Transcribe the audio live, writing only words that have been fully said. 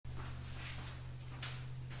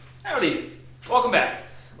Howdy, welcome back.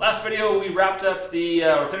 Last video we wrapped up the,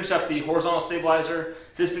 finished up the horizontal stabilizer.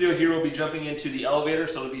 This video here will be jumping into the elevator,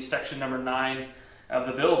 so it'll be section number 9 of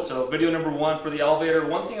the build. So video number 1 for the elevator.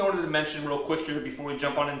 One thing I wanted to mention real quick here before we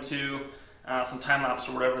jump on into some time lapse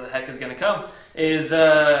or whatever the heck is going to come is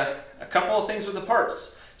a couple of things with the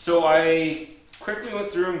parts. So I quickly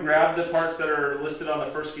went through and grabbed the parts that are listed on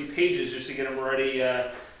the first few pages just to get them ready,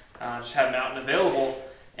 just have them out and available.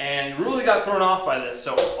 And really got thrown off by this.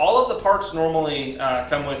 So all of the parts normally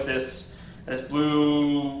come with this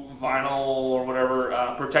blue vinyl or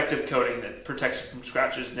whatever protective coating that protects it from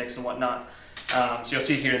scratches, nicks, and whatnot. So you'll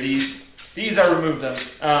see here, these I removed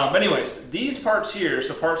them. Anyways, these parts here,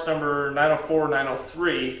 so parts number 904,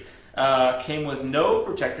 903, came with no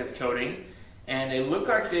protective coating, and they look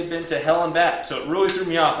like they've been to hell and back. So it really threw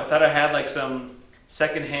me off. I thought I had like some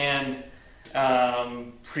secondhand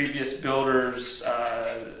previous builders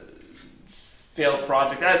failed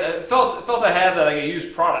project. I felt I had that, like a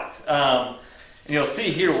used product, and you'll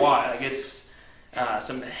see here why. Like it's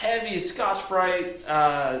some heavy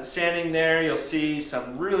Scotch-Brite sanding there. You'll see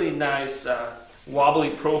some really nice wobbly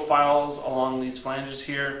profiles along these flanges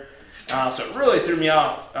here. So it really threw me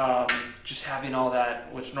off just having all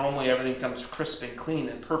that, which normally everything comes crisp and clean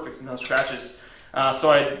and perfect, no scratches.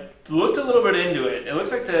 So I looked a little bit into it. It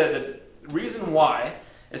looks like the reason why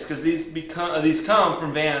is because these come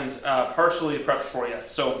from vans partially prepped for you.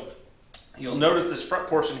 So you'll notice this front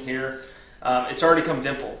portion here, it's already come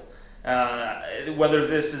dimpled. Whether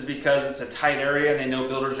this is because it's a tight area and they know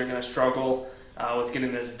builders are going to struggle with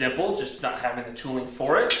getting this dimpled, just not having the tooling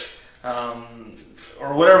for it,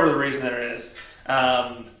 or whatever the reason there is,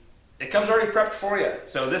 it comes already prepped for you.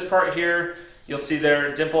 So this part here, you'll see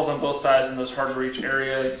there dimples on both sides in those hard to reach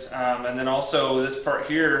areas, and then also this part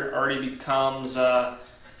here already becomes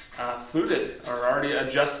fluted or already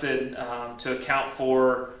adjusted to account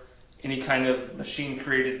for any kind of machine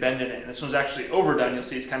created bend in it. And this one's actually overdone. You'll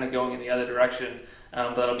see it's kind of going in the other direction,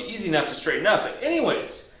 but it'll be easy enough to straighten up. But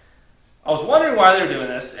anyways, I was wondering why they're doing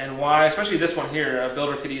this and why, especially this one here, a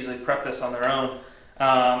builder could easily prep this on their own,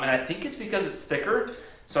 and I think it's because it's thicker.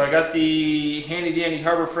 So I got the handy dandy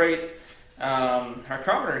Harbor Freight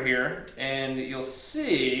micrometer here, and you'll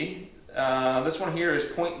see this one here is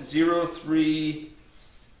 0.03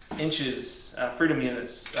 inches freedom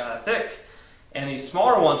units thick, and these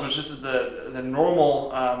smaller ones, which this is the normal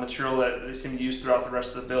material that they seem to use throughout the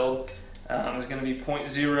rest of the build, is going to be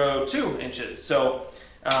 0.02 inches. So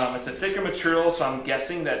it's a thicker material, so I'm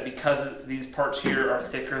guessing that because these parts here are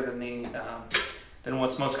thicker than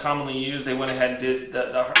what's most commonly used, they went ahead and did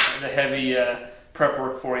the heavy prep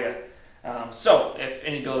work for you. So if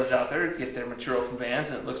any builders out there get their material from vans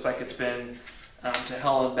and it looks like it's been to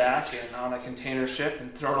hell and back and on a container ship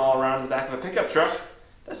and thrown all around in the back of a pickup truck,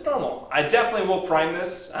 that's normal. I definitely will prime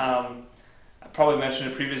this. I probably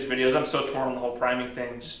mentioned in previous videos, I'm so torn on the whole priming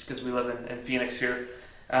thing just because we live in Phoenix here.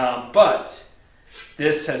 But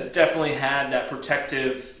this has definitely had that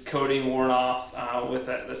protective coating worn off with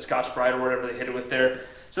the Scotch-Brite or whatever they hit it with there.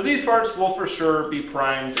 So these parts will for sure be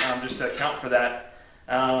primed just to account for that.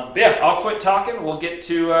 But yeah, I'll quit talking. We'll get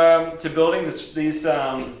to building these.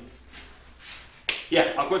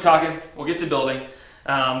 Yeah, I'll quit talking. We'll get to building.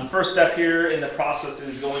 The first step here in the process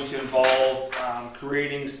is going to involve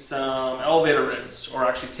creating some elevator ribs, or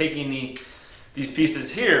actually taking these pieces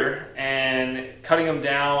here and cutting them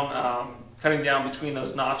down, cutting down between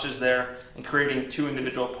those notches there, and creating 2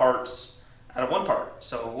 individual parts out of 1 part.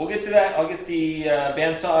 So we'll get to that. I'll get the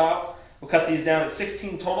bandsaw out. We'll cut these down at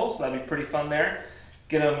 16 total, so that'll be pretty fun there.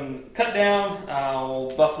 Get them cut down,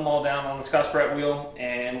 we'll buff them all down on the Scotch-Brite wheel,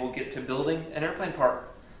 and we'll get to building an airplane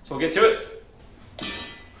part. So we'll get to it.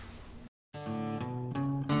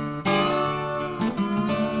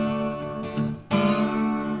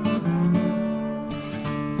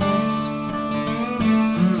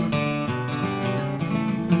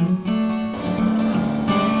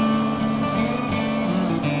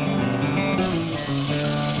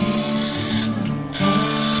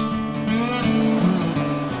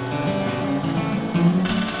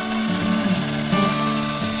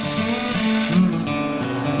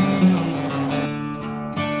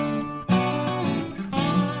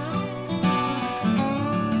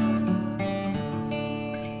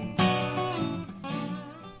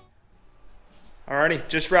 Alrighty,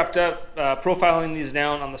 just wrapped up profiling these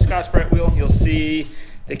down on the Scotch-Brite wheel. You'll see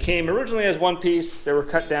they came originally as 1 piece. They were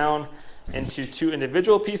cut down into 2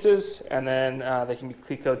 individual pieces, and then they can be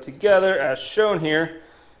clecoed together as shown here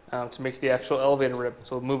to make the actual elevator rib.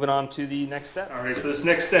 So moving on to the next step. Alright, so this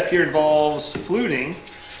next step here involves fluting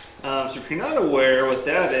So if you're not aware, what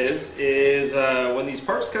that is when these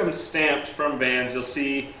parts come stamped from Vans, you'll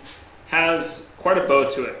see has quite a bow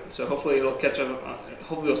to it. So hopefully it'll catch up.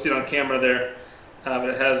 Hopefully you'll see it on camera there. But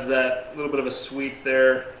it has that little bit of a sweep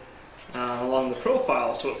there along the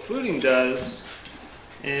profile. So what fluting does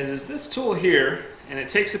is this tool here, and it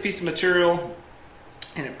takes a piece of material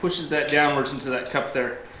and it pushes that downwards into that cup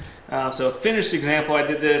there. So a finished example, I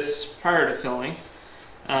did this prior to filling,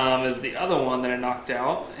 is the other one that I knocked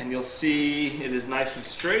out, and you'll see it is nice and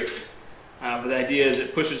straight. But the idea is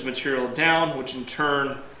it pushes material down, which in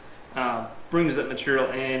turn brings that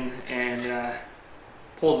material in and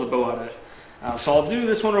pulls the bow out of it. So I'll do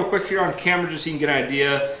this one real quick here on camera just so you can get an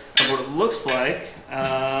idea of what it looks like.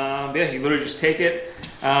 Yeah, you literally just take it.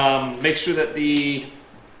 Make sure that the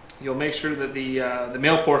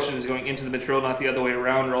male portion is going into the material, not the other way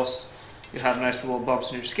around, or else you'll have nice little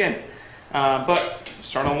bumps in your skin. But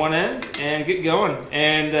start on one end and get going,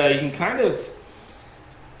 and you can kind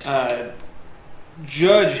of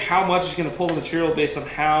judge how much is going to pull the material based on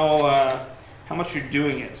how much you're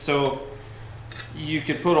doing it. So you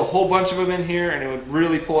could put a whole bunch of them in here and it would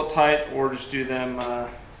really pull it tight, or just do them like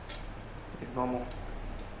normal.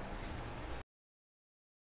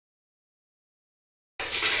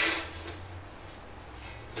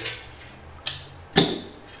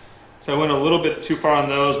 So I went a little bit too far on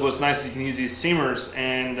those. What's nice is you can use these seamers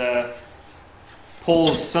and pull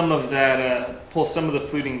some of the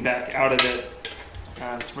fluting back out of it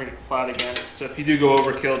to bring it flat again. So if you do go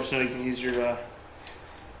overkill, just know you can use your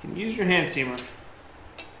hand seamer.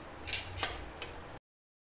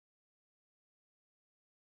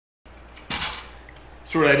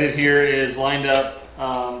 So what I did here is lined up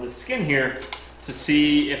the skin here to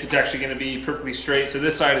see if it's actually going to be perfectly straight. So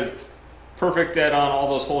this side is perfect dead on. All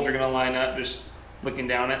those holes are going to line up just looking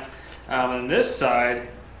down it. And this side,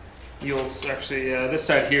 this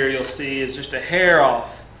side here you'll see is just a hair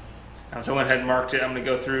off. So I went ahead and marked it. I'm going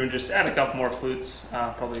to go through and just add a couple more flutes.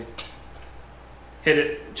 Probably hit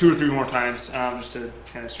it 2 or 3 more times just to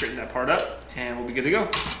kind of straighten that part up, and we'll be good to go.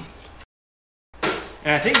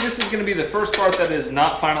 And I think this is going to be the first part that is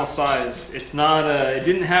not final sized. It's not. It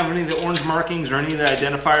didn't have any of the orange markings or any of the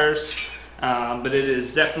identifiers, but it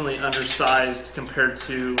is definitely undersized compared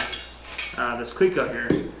to this Cleco here.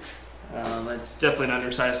 It's definitely an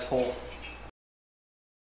undersized hole.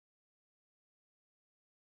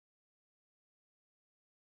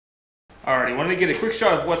 Alrighty, wanted to get a quick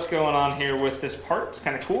shot of what's going on here with this part. It's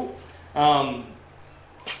kind of cool.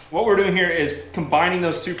 What we're doing here is combining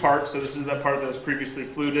those two parts. So this is that part that was previously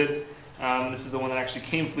fluted. This is the one that actually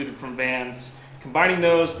came fluted from Vans. Combining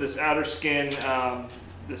those, this outer skin,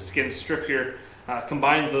 the skin strip here,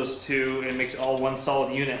 combines those two and makes it all one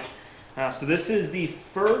solid unit. So this is the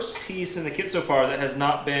first piece in the kit so far that has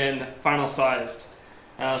not been final sized.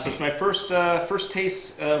 So it's my first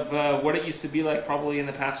taste of what it used to be like probably in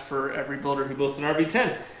the past for every builder who built an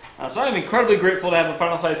RV-10. So I'm incredibly grateful to have a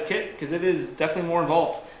final size kit because it is definitely more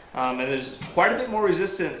involved. And there's quite a bit more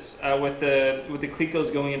resistance with the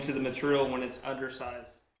Clecos going into the material when it's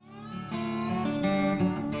undersized.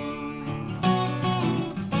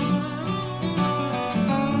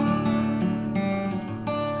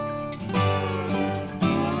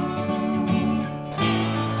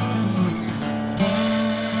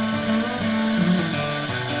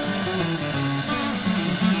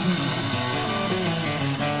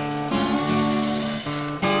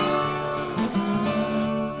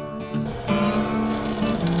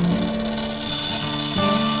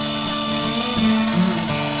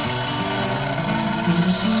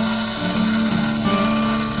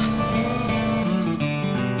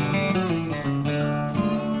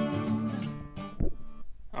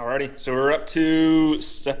 Alrighty, so we're up to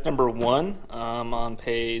step number 1 on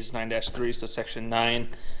page 9-3, so section 9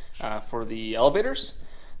 for the elevators.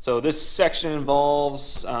 So this section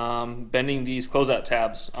involves bending these closeout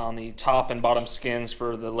tabs on the top and bottom skins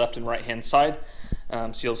for the left and right hand side.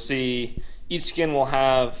 So you'll see each skin will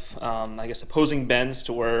have, I guess, opposing bends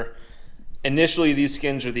to where initially these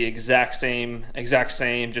skins are the exact same,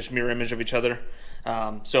 just mirror image of each other.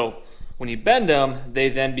 So when you bend them, they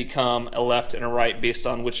then become a left and a right based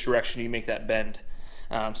on which direction you make that bend.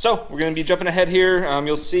 So we're going to be jumping ahead here.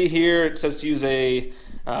 You'll see here it says to use a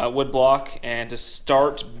wood block and to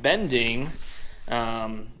start bending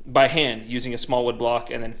by hand using a small wood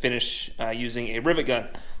block, and then finish using a rivet gun.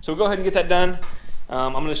 So we'll go ahead and get that done.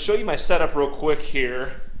 I'm going to show you my setup real quick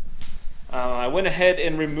here. I went ahead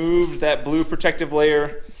and removed that blue protective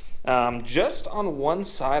layer just on one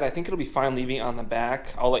side. I think it'll be fine leaving it on the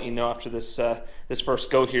back. I'll let you know after this this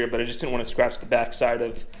first go here, but I just didn't want to scratch the back side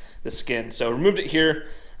of the skin. So removed it here.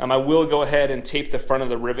 I will go ahead and tape the front of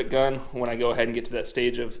the rivet gun when I go ahead and get to that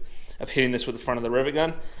stage of hitting this with the front of the rivet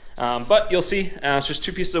gun. But you'll see, it's just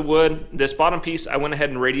 2 pieces of wood. This bottom piece, I went ahead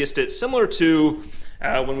and radiused it similar to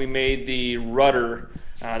when we made the rudder.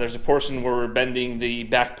 There's a portion where we're bending the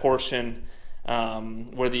back portion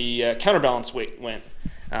where the counterbalance weight went.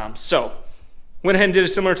 So went ahead and did a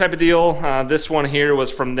similar type of deal. This one here was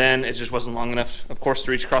from then. It just wasn't long enough, of course,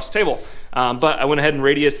 to reach across the table. But I went ahead and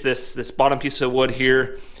radiused this bottom piece of wood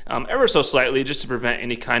here ever so slightly, just to prevent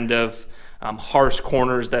any kind of harsh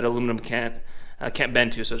corners that aluminum can't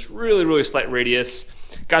bend to. So it's really, really slight radius.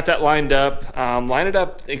 Got that lined up. Line it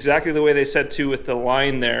up exactly the way they said to with the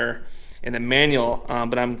line there in the manual,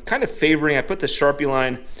 but I'm kind of favoring, I put the Sharpie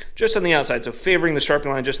line just on the outside, so favoring the Sharpie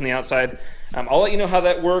line just on the outside. I'll let you know how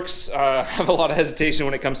that works. I have a lot of hesitation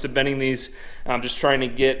when it comes to bending these. I'm just trying to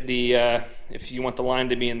get the, if you want the line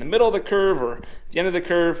to be in the middle of the curve or the end of the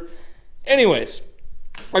curve. Anyways,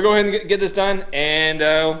 I'll go ahead and get this done, and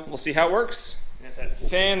we'll see how it works. If that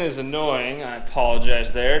fan is annoying, I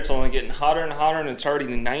apologize there. It's only getting hotter and hotter, and it's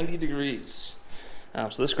already 90 degrees.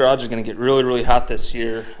 So this garage is going to get really, really hot this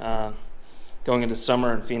year, going into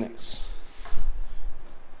summer in Phoenix.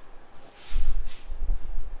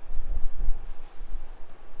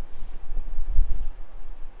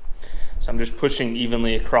 So I'm just pushing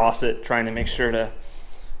evenly across it, trying to make sure to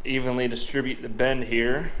evenly distribute the bend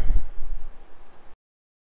here.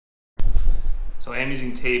 So I am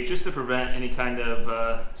using tape just to prevent any kind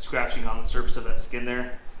of scratching on the surface of that skin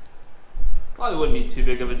there. Probably wouldn't be too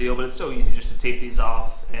big of a deal, but it's so easy just to tape these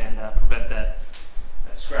off and prevent that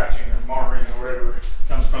scratching or marring or whatever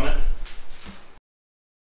comes from it.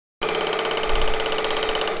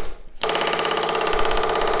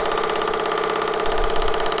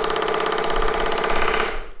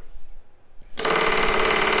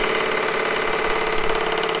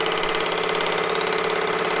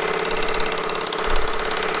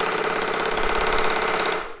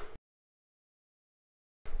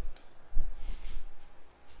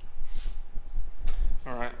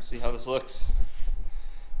 See how this looks.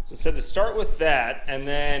 So it said to start with that and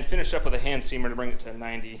then finish up with a hand seamer to bring it to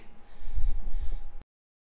 90.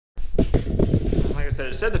 Like I said,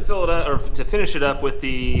 it said to fill it up or to finish it up with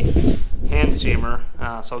the hand seamer.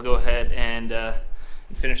 So I'll go ahead and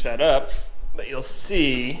finish that up. But you'll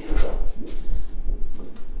see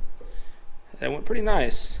that went pretty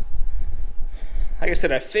nice. Like I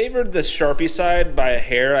said, I favored the Sharpie side by a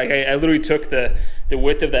hair. I literally took the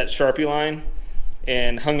width of that Sharpie line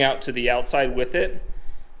and hung out to the outside with it.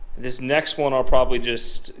 This next one I'll probably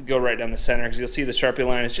just go right down the center, because you'll see the Sharpie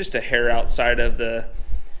line is just a hair outside of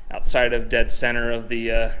dead center of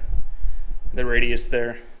the radius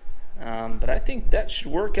there. But I think that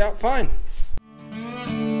should work out fine.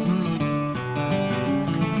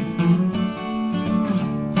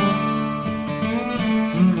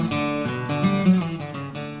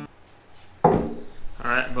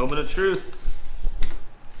 All right, moment of truth.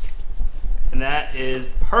 And that is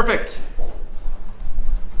perfect.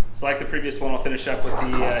 So like the previous one, I'll finish up with the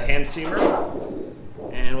hand seamer,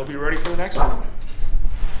 and we'll be ready for the next one.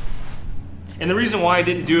 And the reason why I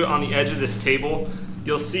didn't do it on the edge of this table,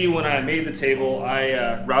 you'll see when I made the table,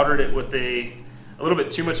 I routed it with a little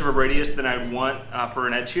bit too much of a radius than I'd want for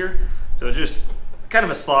an edge here. So it's just kind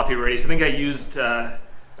of a sloppy radius. I think I used a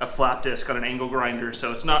flap disc on an angle grinder,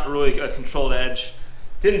 so it's not really a controlled edge.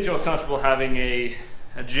 Didn't feel comfortable having a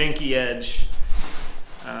janky edge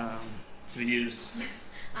to be used.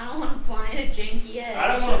 I don't want to find a janky edge. I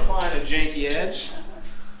don't want to find a janky edge.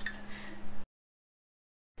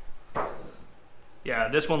 Yeah,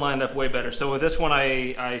 this one lined up way better. So with this one,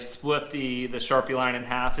 I split the Sharpie line in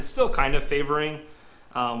half. It's still kind of favoring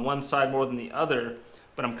one side more than the other,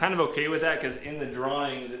 but I'm kind of okay with that because in the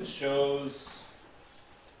drawings it shows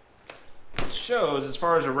as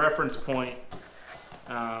far as a reference point.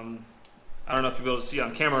 I don't know if you'll be able to see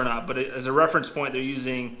on camera or not, but as a reference point, they're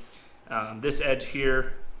using this edge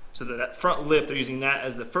here. So that front lip, they're using that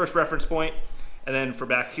as the first reference point. And then for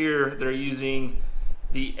back here, they're using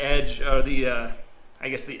the edge, or I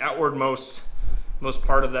guess the outward most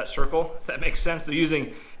part of that circle, if that makes sense. They're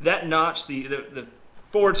using that notch, the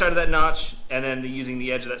forward side of that notch, and then they're using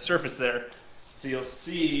the edge of that surface there. So you'll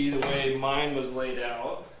see the way mine was laid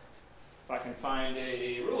out. If I can find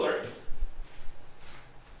a ruler.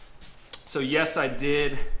 So yes, I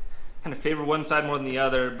did kind of favor one side more than the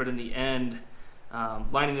other, but in the end,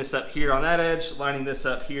 lining this up here on that edge, lining this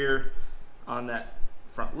up here on that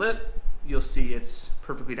front lip, you'll see it's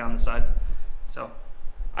perfectly down the side. So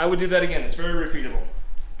I would do that again. It's very repeatable.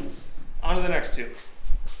 On to the next two.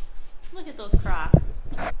 Look at those Crocs.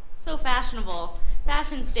 So fashionable.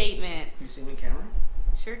 Fashion statement. You see me, camera?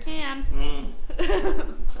 Sure can.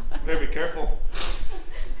 Better be careful.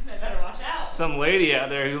 I better watch out. Some lady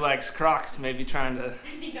out there who likes Crocs may be trying to.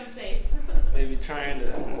 I think I'm safe. Maybe trying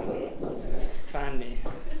to find me.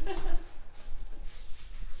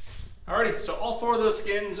 Alrighty, so all 4 of those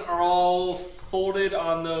skins are all folded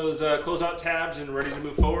on those closeout tabs and ready to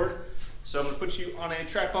move forward. So I'm going to put you on a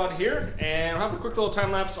tripod here and I'll have a quick little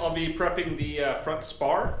time lapse. I'll be prepping the front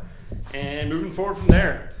spar and moving forward from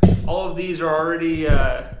there. All of these are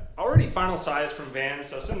already final size from Vans,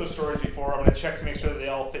 so similar stories before. I'm going to check to make sure that they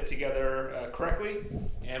all fit together correctly,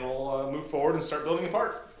 and we'll move forward and start building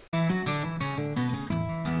apart.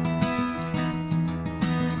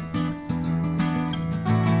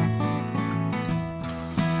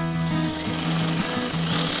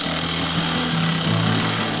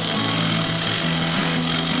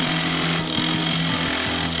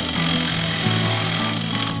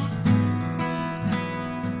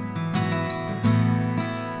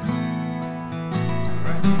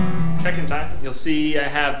 Check-in time. You'll see I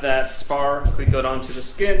have that spar clecoed onto the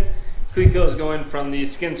skin. Cleco is going from the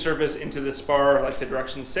skin surface into the spar like the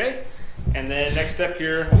directions say. And then next step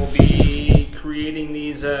here will be creating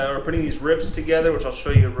these, or putting these ribs together, which I'll show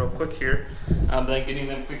you real quick here, then getting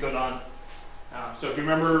them clecoed on. So if you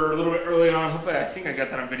remember a little bit early on, hopefully I think I got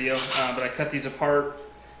that on video, but I cut these apart.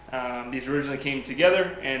 These originally came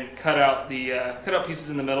together and cut out pieces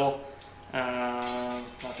in the middle. Not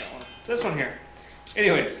that one, this one here.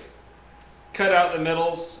 Anyways, cut out the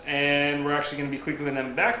middles, and we're actually going to be clecoing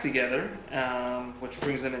them back together, which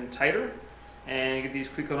brings them in tighter, and get these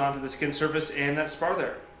clecoed onto the skin surface and that spar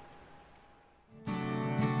there.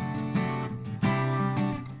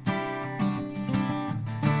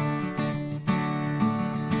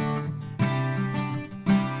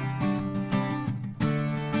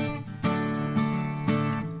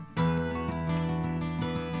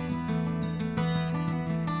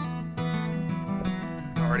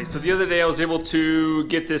 So the other day I was able to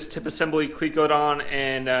get this tip assembly clecoed on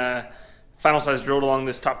and final size drilled along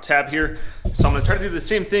this top tab here. So I'm going to try to do the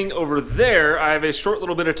same thing over there. I have a short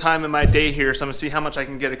little bit of time in my day here, so I'm going to see how much I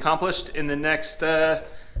can get accomplished in the next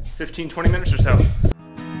 15-20 minutes or so.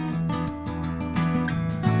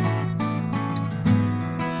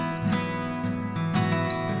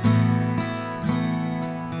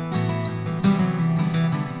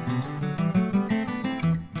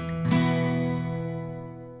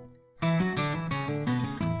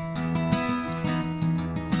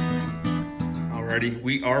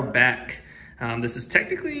 We are back. This is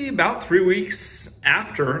technically about 3 weeks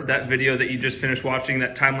after that video that you just finished watching,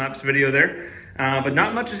 that time-lapse video there. But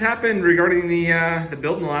not much has happened regarding the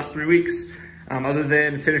build in the last 3 weeks, other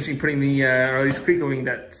than finishing putting or at least clecoing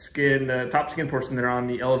that skin, the top skin portion there on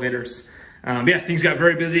the elevators. Yeah, things got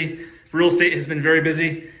very busy. Real estate has been very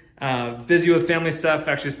busy. Busy with family stuff.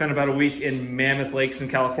 Actually spent about a week in Mammoth Lakes in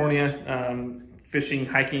California, fishing,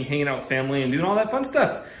 hiking, hanging out with family, and doing all that fun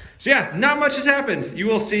stuff. So yeah, not much has happened. You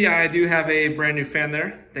will see I do have a brand new fan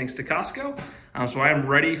there, thanks to Costco. So I am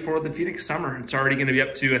ready for the Phoenix summer. It's already gonna be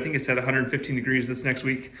up to, I think it's at 115 degrees this next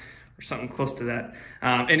week, or something close to that.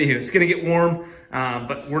 Anywho, it's gonna get warm,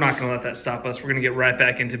 but we're not gonna let that stop us. We're gonna get right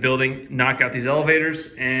back into building, knock out these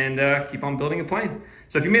elevators, and keep on building a plane.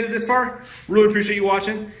 So if you made it this far, really appreciate you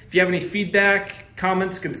watching. If you have any feedback,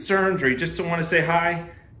 comments, concerns, or you just wanna say hi,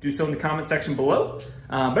 do so in the comment section below.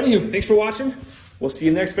 But anywho, thanks for watching. We'll see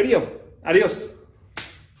you in the next video. Adios.